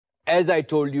As I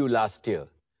told you last year,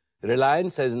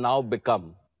 Reliance has now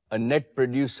become a net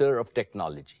producer of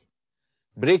technology.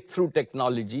 Breakthrough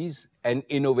technologies and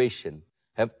innovation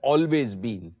have always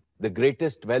been the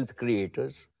greatest wealth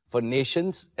creators for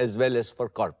nations as well as for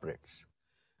corporates.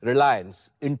 Reliance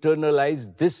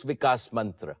internalized this Vikas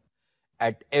mantra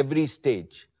at every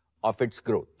stage of its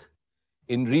growth.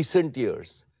 In recent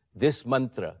years, this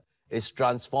mantra is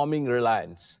transforming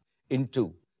Reliance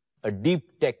into a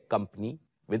deep tech company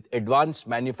with advanced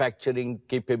manufacturing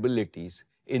capabilities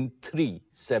in three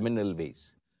seminal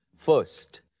ways.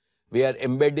 First, we are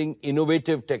embedding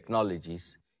innovative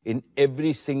technologies in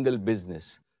every single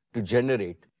business to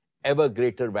generate ever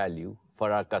greater value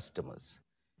for our customers.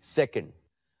 Second,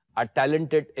 our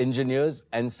talented engineers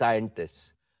and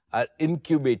scientists are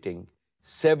incubating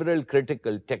several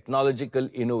critical technological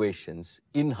innovations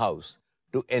in-house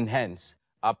to enhance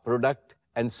our product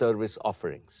and service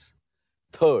offerings.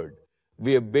 Third,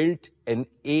 we have built an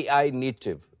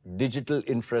AI-native digital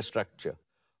infrastructure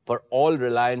for all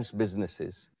Reliance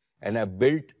businesses and have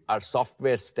built our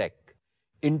software stack,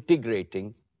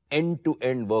 integrating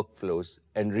end-to-end workflows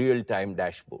and real-time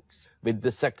dashboards. With the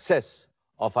success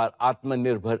of our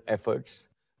Atmanirbhar efforts,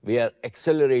 we are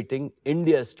accelerating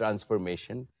India's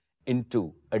transformation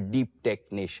into a deep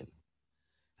tech nation.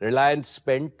 Reliance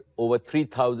spent over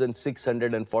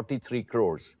 3,643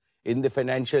 crores in the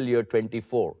financial year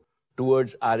 24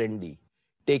 towards R&D,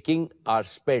 taking our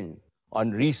spend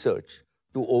on research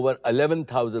to over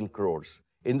 11,000 crores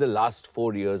in the last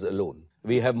 4 years alone.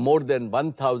 We have more than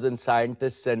 1,000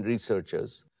 scientists and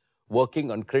researchers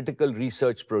working on critical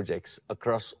research projects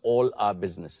across all our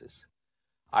businesses.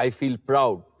 I feel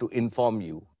proud to inform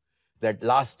you that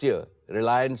last year,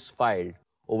 Reliance filed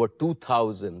over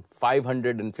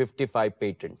 2,555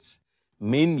 patents,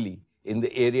 mainly in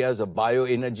the areas of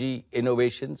bioenergy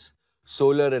innovations,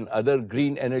 solar and other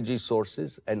green energy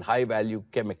sources, and high-value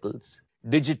chemicals.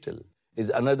 Digital is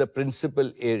another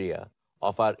principal area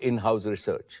of our in-house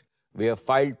research. We have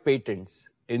filed patents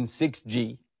in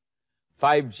 6G,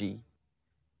 5G,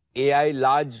 AI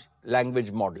large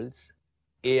language models,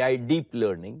 AI deep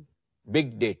learning,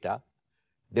 big data,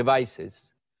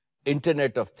 devices,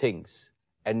 Internet of Things,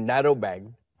 and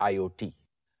narrowband IoT.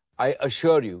 I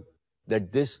assure you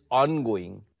that this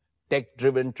ongoing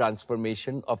tech-driven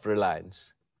transformation of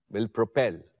Reliance will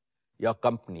propel your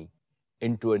company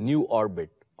into a new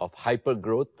orbit of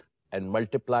hypergrowth and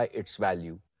multiply its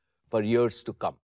value for years to come.